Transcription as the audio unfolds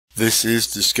This is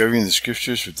Discovering the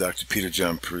Scriptures with Dr. Peter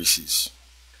John Parisis.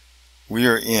 We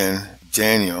are in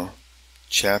Daniel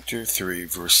chapter 3,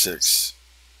 verse 6.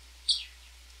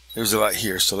 There's a lot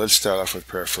here, so let's start off with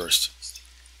prayer first.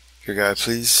 Dear God,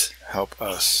 please help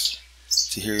us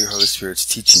to hear your Holy Spirit's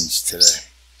teachings today.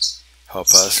 Help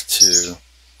us to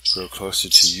grow closer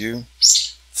to you,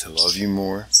 to love you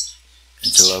more,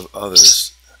 and to love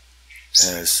others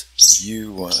as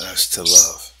you want us to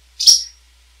love.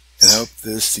 And help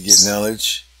this to get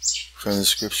knowledge from the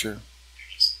Scripture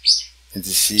and to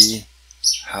see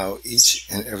how each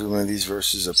and every one of these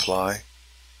verses apply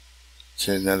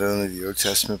to not only the Old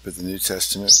Testament but the New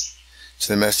Testament, to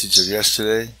the message of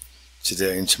yesterday,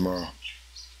 today, and tomorrow.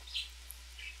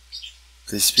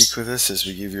 Please speak with us as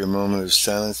we give you a moment of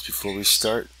silence before we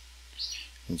start.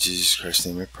 In Jesus Christ's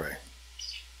name I pray.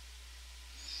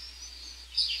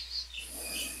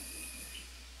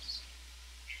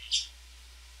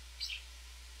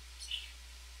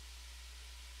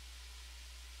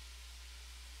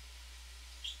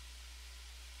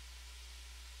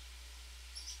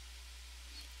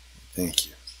 Thank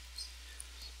you.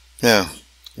 Now,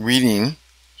 reading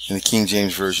in the King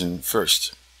James Version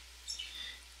first.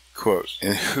 Quote,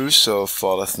 "And whoso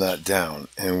falleth not down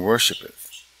and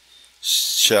worshipeth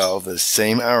shall the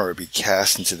same hour be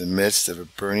cast into the midst of a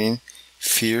burning,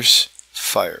 fierce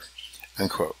fire."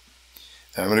 Unquote.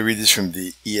 Now I'm going to read this from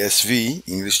the ESV,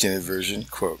 English Standard Version.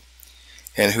 Quote,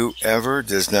 "And whoever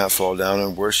does not fall down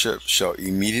and worship shall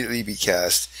immediately be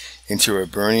cast into a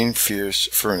burning, fierce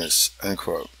furnace."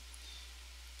 Unquote.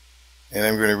 And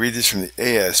I'm going to read this from the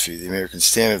ASV, the American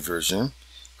Standard Version.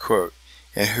 Quote,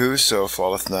 "And whoso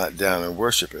falleth not down and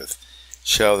worshipeth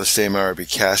shall the same hour be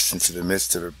cast into the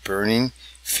midst of a burning,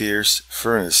 fierce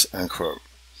furnace." Unquote.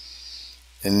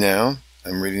 And now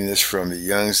I'm reading this from the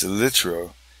Young's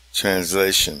Literal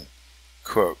Translation.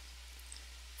 Quote,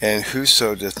 "And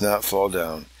whoso doth not fall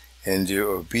down and do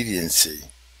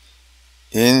obediency,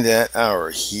 in that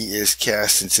hour he is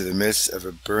cast into the midst of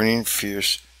a burning,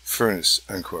 fierce furnace."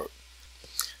 Unquote.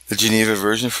 The Geneva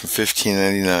Version from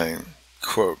 1599.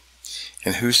 Quote,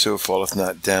 "And whoso falleth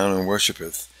not down and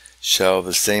worshipeth shall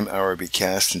the same hour be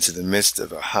cast into the midst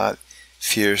of a hot,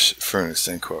 fierce furnace."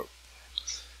 Unquote.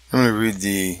 I'm going to read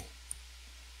the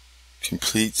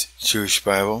Complete Jewish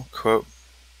Bible. Quote,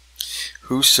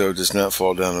 "Whoso does not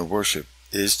fall down and worship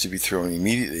is to be thrown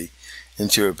immediately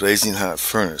into a blazing hot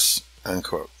furnace."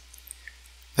 Unquote.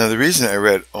 Now the reason I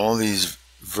read all these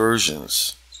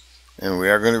versions, and we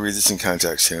are going to read this in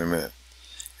context here in a minute,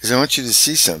 is I want you to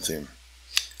see something.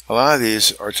 A lot of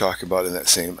these are talking about in that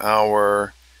same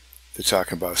hour. They're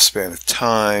talking about a span of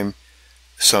time.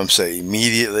 Some say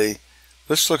immediately.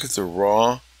 Let's look at the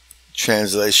raw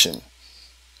translation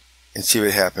and see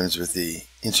what happens with the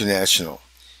international.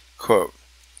 Quote,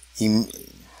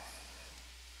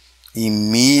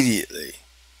 "Immediately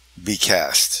be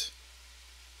cast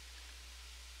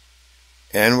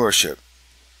and worship,"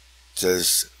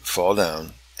 says fall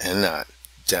down and not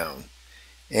down,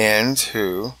 "and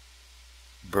who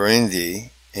burning thee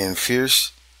in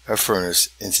fierce a furnace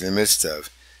into the midst of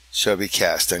shall be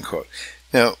cast." Unquote.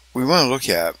 Now we want to look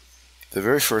at the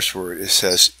very first word. It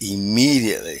says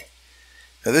immediately.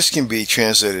 Now this can be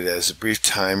translated as a brief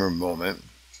time or moment,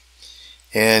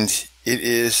 and it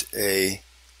is a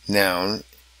noun.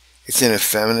 It's an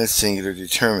effeminate singular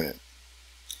determinant.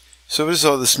 So what does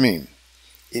all this mean?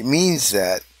 It means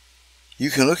that you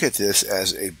can look at this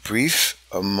as a brief,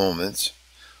 a moment,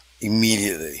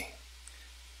 immediately.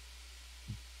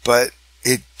 But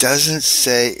it doesn't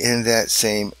say in that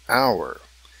same hour.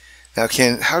 Now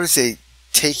how does they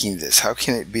taking this? How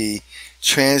can it be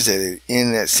translated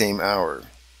in that same hour?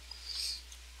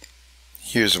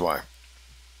 Here's why.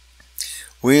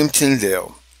 William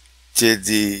Tyndale did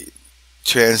the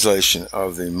translation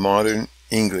of the modern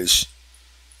English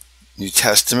New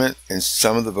Testament and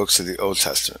some of the books of the Old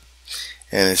Testament.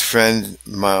 And his friend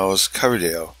Miles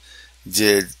Coverdale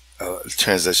did a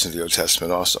translation of the Old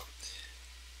Testament also.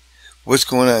 What's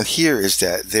going on here is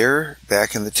that they're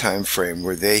back in the time frame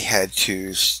where they had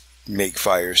to make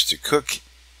fires to cook,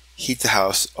 heat the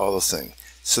house, all those things.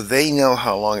 So they know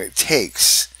how long it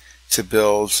takes to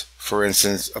build, for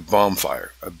instance, a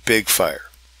bonfire, a big fire.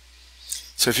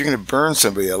 So if you're going to burn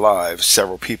somebody alive,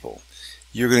 several people,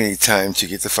 you're going to need time to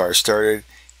get the fire started,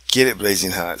 get it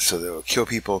blazing hot so that it will kill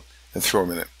people, and throw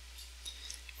them in it.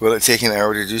 Will it take an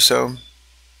hour to do so?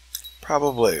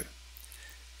 Probably.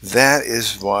 That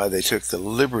is why they took the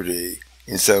liberty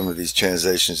in some of these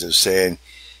translations of saying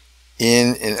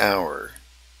in an hour,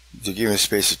 to give them a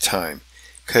space of time,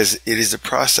 because it is a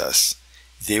process.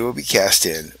 They will be cast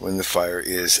in when the fire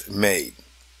is made.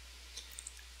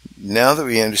 now that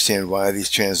we understand why these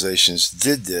translations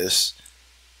did this,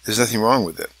 there's nothing wrong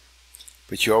with it.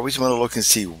 But you always want to look and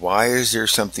see, why is there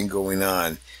something going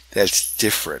on that's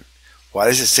different? Why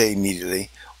does it say immediately?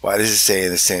 Why does it say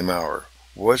in the same hour?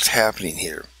 What's happening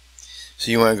here?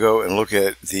 So you want to go and look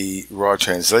at the raw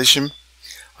translation.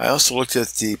 I also looked at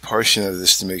the parsing of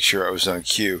this to make sure I was on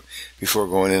cue before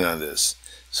going in on this.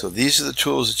 So these are the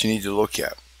tools that you need to look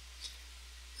at.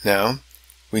 Now,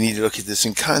 we need to look at this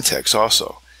in context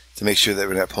also to make sure that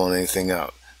we're not pulling anything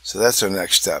out. So that's our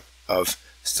next step of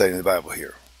studying the Bible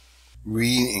here.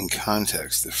 Read in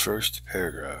context the first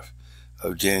paragraph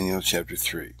of Daniel chapter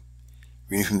 3.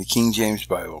 Reading from the King James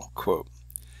Bible, quote,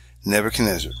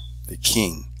 Nebuchadnezzar, the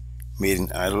king, made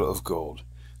an idol of gold,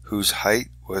 whose height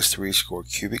was 60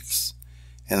 cubits,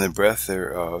 and the breadth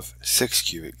thereof 6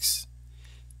 cubits.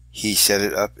 He set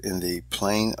it up in the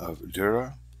plain of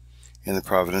Dura, in the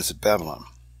province of Babylon.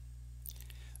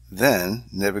 Then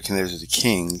Nebuchadnezzar the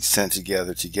king sent to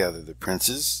gather together the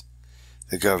princes,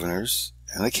 the governors,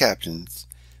 and the captains,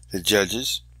 the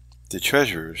judges, the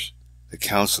treasurers, the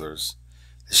counselors,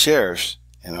 the sheriffs,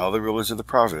 and all the rulers of the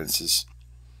provinces,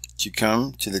 to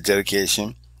come to the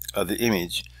dedication of the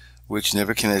image which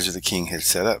Nebuchadnezzar the king had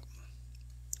set up.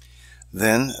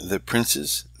 Then the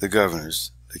princes, the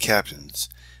governors, the captains,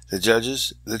 the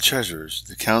judges, the treasurers,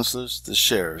 the counselors, the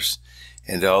sheriffs,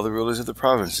 and all the rulers of the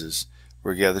provinces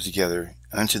were gathered together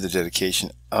unto the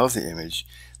dedication of the image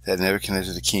that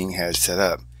Nebuchadnezzar the king had set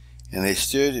up, and they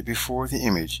stood before the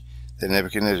image that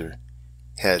Nebuchadnezzar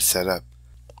had set up.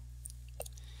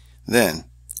 Then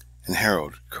an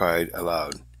herald cried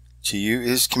aloud, To you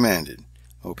is commanded,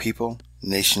 O people,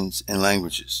 nations, and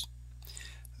languages,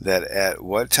 that at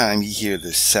what time ye hear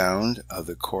the sound of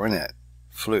the cornet,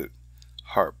 flute,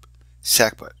 harp,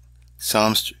 sackbut,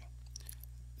 psalmistry,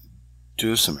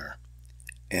 dulcimer,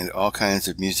 and all kinds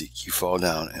of music, you fall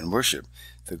down and worship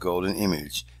the golden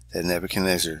image that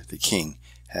Nebuchadnezzar the king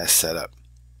hath set up.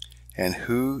 And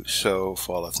whoso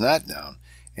falleth not down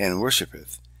and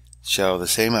worshippeth shall the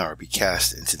same hour be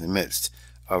cast into the midst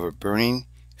of a burning,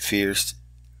 fierce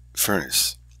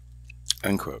furnace.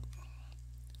 Unquote.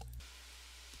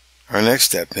 Our next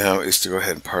step now is to go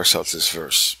ahead and parse out this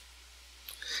verse.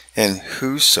 And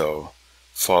whoso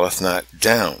falleth not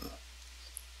down.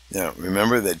 Now,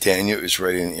 remember that Daniel is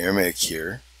writing in Aramaic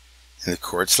here, in the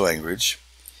court's language.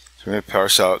 So we're going to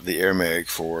parse out the Aramaic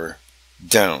for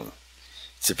down.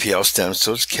 It's a PL stem,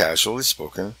 so it's casually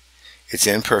spoken. It's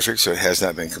imperfect, so it has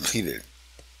not been completed.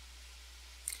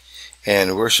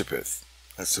 And worshipeth.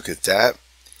 Let's look at that.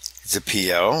 It's a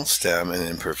PL stem and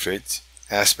imperfect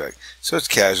aspect. So it's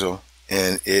casual,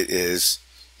 and it is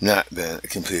not been a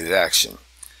completed action.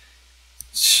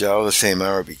 Shall the same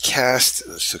hour be cast?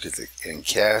 Let's look at the and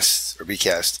cast or be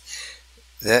cast.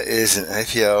 That is an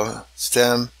IPL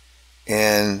stem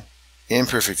and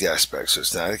imperfect aspect. So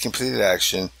it's not a completed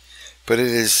action, but it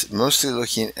is mostly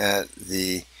looking at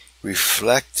the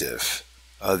reflective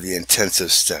of the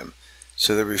intensive stem.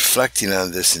 So they're reflecting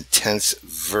on this intense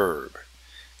verb,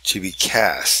 to be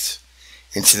cast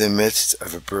into the midst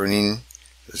of a burning.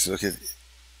 Let's look at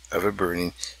of a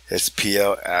burning. That's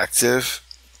PL active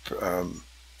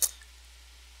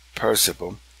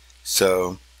participle.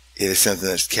 So it is something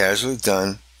that's casually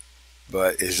done,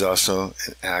 but it is also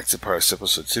an active participle.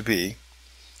 So to be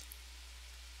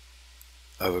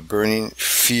of a burning,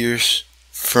 fierce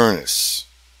furnace.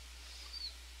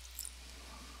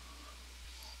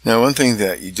 Now, one thing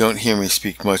that you don't hear me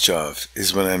speak much of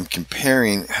is when I'm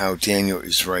comparing how Daniel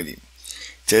is writing.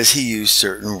 Does he use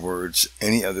certain words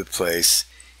any other place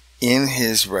in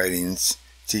his writings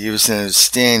to give us an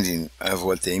understanding of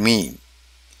what they mean?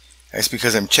 That's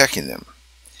because I'm checking them.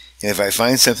 And if I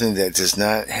find something that does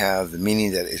not have the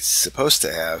meaning that it's supposed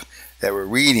to have, that we're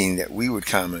reading that we would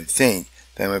commonly think,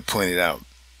 then I would point it out.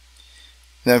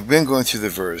 Now, I've been going through the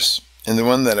verse, and the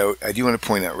one that I do want to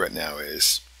point out right now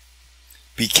is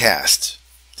be cast,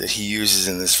 that he uses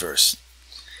in this verse.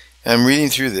 And I'm reading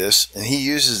through this, and he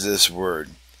uses this word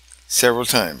several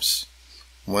times.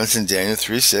 Once in Daniel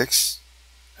 3:6,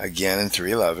 again in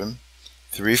 3:11,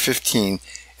 3:15,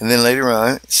 and then later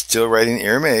on, still writing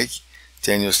Aramaic,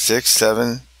 Daniel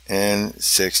 6:7 and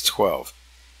 6:12.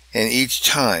 And each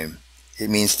time, it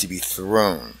means to be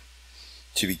thrown,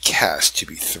 to be cast, to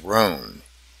be thrown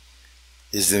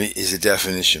is the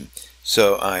definition.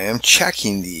 So I am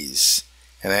checking these,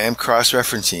 and I am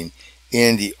cross-referencing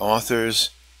in the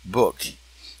author's book,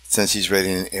 since he's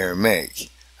writing in Aramaic.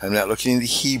 I'm not looking into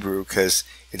Hebrew because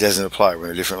it doesn't apply. We're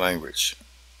in a different language.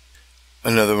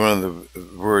 Another one of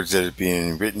the words that are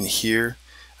being written here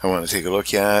I want to take a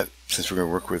look at, since we're going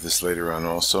to work with this later on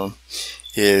also,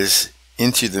 is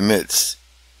into the midst.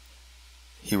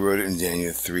 He wrote it in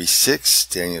Daniel 3:6,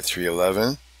 Daniel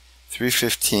 3:11,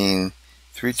 3:15,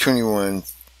 3:21,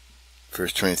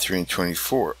 verse 23 and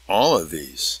 24. All of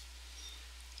these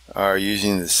are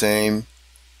using the same,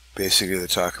 basically they're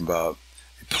talking about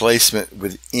a placement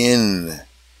within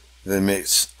the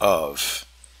midst of,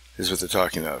 is what they're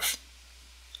talking of.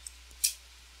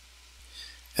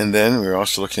 And then we're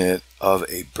also looking at of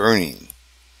a burning.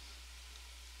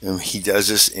 And he does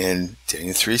this in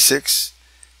Daniel 3:6,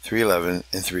 3:11,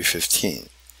 and 3:15.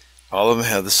 All of them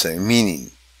have the same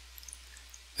meaning.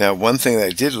 Now, one thing that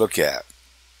I did look at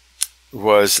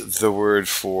was the word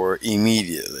for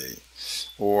immediately,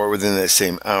 or within that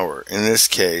same hour. In this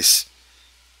case,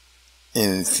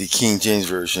 in the King James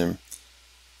Version,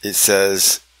 it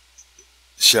says,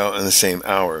 shall in the same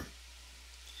hour.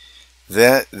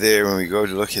 That there, when we go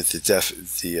to look at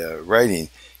the writing,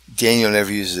 Daniel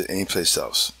never uses it anyplace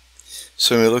else.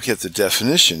 So when we look at the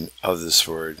definition of this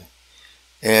word,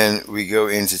 and we go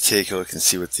in to take a look and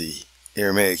see what the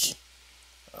Aramaic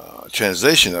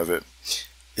translation of it,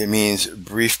 it means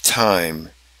brief time,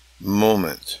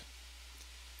 moment.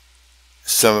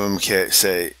 Some of them can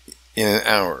say in an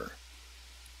hour.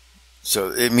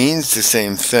 So it means the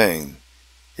same thing.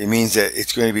 It means that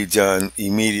it's going to be done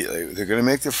immediately. They're going to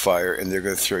make the fire and they're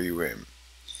going to throw you in.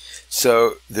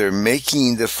 So they're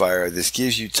making the fire. This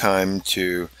gives you time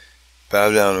to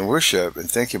bow down and worship and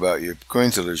think about you're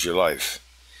going to lose your life.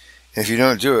 And if you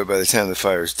don't do it by the time the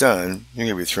fire is done, you're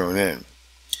going to be thrown in.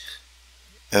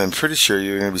 And I'm pretty sure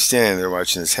you're going to be standing there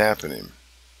watching this happening.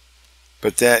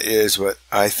 But that is what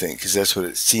I think, because that's what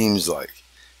it seems like.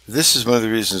 This is one of the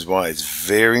reasons why it's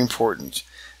very important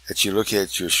that you look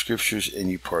at your scriptures and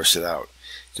you parse it out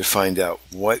to find out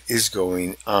what is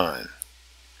going on.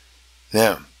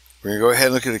 Now, we're going to go ahead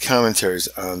and look at the commentaries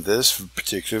on this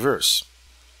particular verse.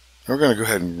 We're going to go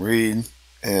ahead and read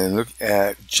and look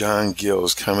at John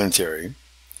Gill's commentary,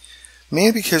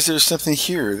 mainly because there's something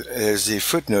here as a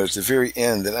footnote at the very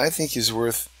end that I think is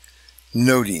worth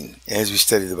noting as we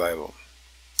study the Bible.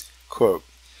 Quote,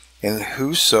 and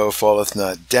whoso falleth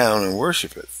not down and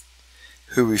worshipeth,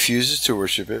 who refuses to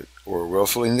worship it, or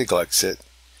wilfully neglects it,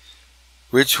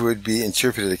 which would be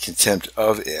interpreted a contempt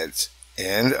of it,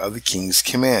 and of the king's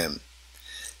command,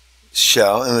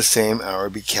 shall in the same hour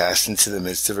be cast into the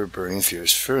midst of a burning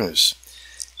fierce furnace,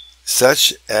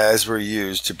 such as were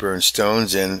used to burn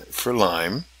stones in for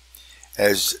lime,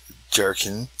 as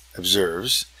Jarkin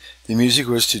observes. The music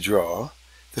was to draw,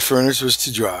 the furnace was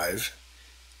to drive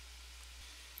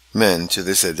men to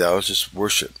this idolatrous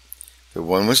worship. The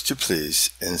one was to please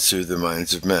and soothe the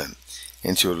minds of men,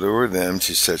 and to allure them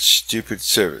to such stupid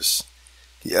service,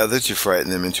 the other to frighten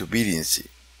them into obediency.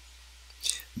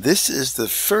 This is the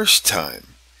first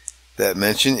time that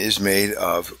mention is made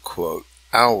of, quote,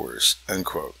 hours,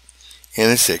 unquote, in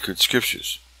the sacred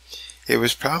scriptures. It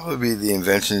was probably the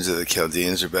inventions of the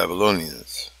Chaldeans or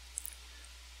Babylonians.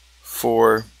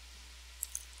 For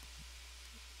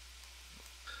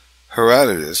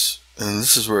Herodotus, and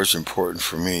this is where it's important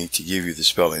for me to give you the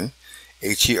spelling,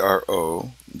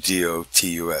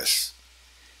 Herodotus.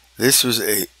 This was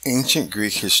an ancient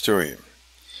Greek historian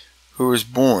who was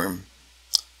born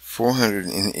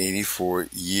 484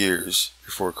 years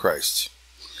before Christ.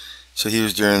 So he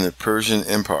was during the Persian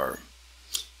Empire.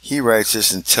 He writes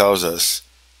this and tells us,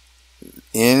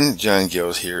 in John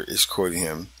Gill here is quoting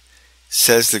him,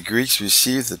 says the Greeks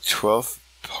received the 12th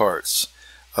parts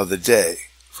of the day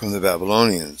from the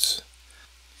Babylonians.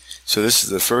 So this is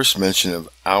the first mention of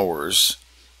hours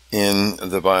in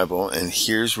the Bible, and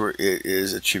here's where it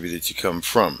is attributed to come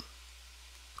from.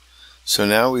 So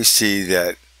now we see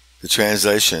that the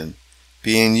translation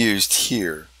being used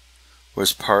here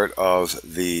was part of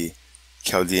the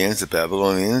Chaldeans, the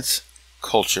Babylonians,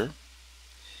 culture.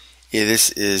 This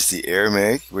is the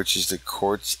Aramaic, which is the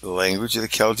court language of the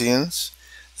Chaldeans,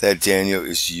 that Daniel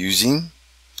is using.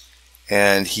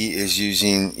 And he is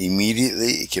using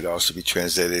immediately. It could also be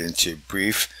translated into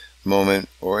brief, moment,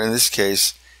 or in this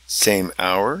case, same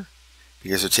hour,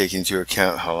 because we're taking into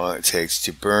account how long it takes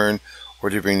to burn or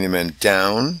to bring the men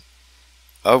down,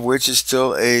 of which is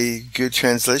still a good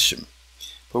translation.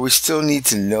 But we still need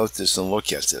to note this and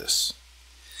look at this.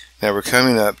 Now we're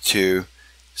coming up to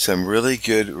some really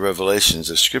good revelations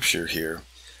of Scripture here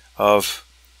of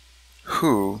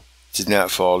who did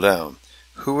not fall down,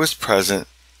 who was present,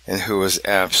 and who was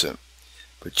absent.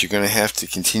 But you're going to have to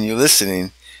continue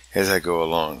listening as I go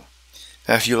along.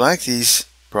 Now, if you like these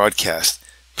broadcasts,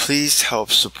 please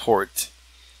help support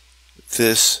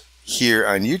this here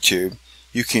on YouTube.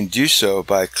 You can do so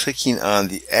by clicking on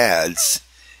the ads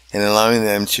and allowing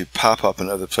them to pop up in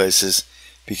other places,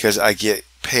 because I get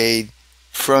paid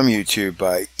from YouTube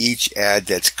by each ad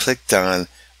that's clicked on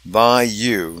by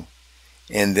you,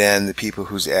 and then the people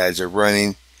whose ads are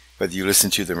running, whether you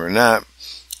listen to them or not,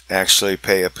 actually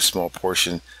pay up a small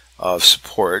portion of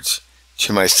support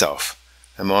to myself.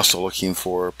 I'm also looking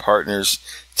for partners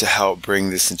to help bring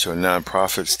this into a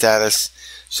nonprofit status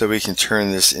so we can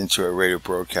turn this into a radio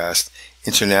broadcast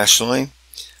internationally.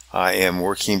 I am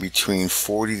working between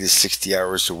 40 to 60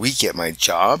 hours a week at my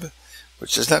job,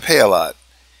 which does not pay a lot,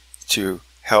 to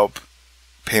help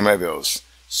pay my bills.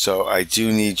 So I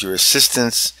do need your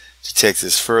assistance to take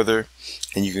this further,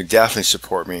 and you can definitely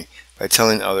support me by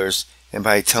telling others and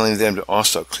by telling them to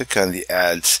also click on the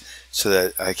ads so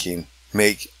that I can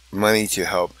make money to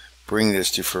help bring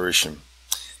this to fruition.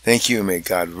 Thank you, and may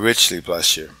God richly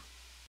bless you.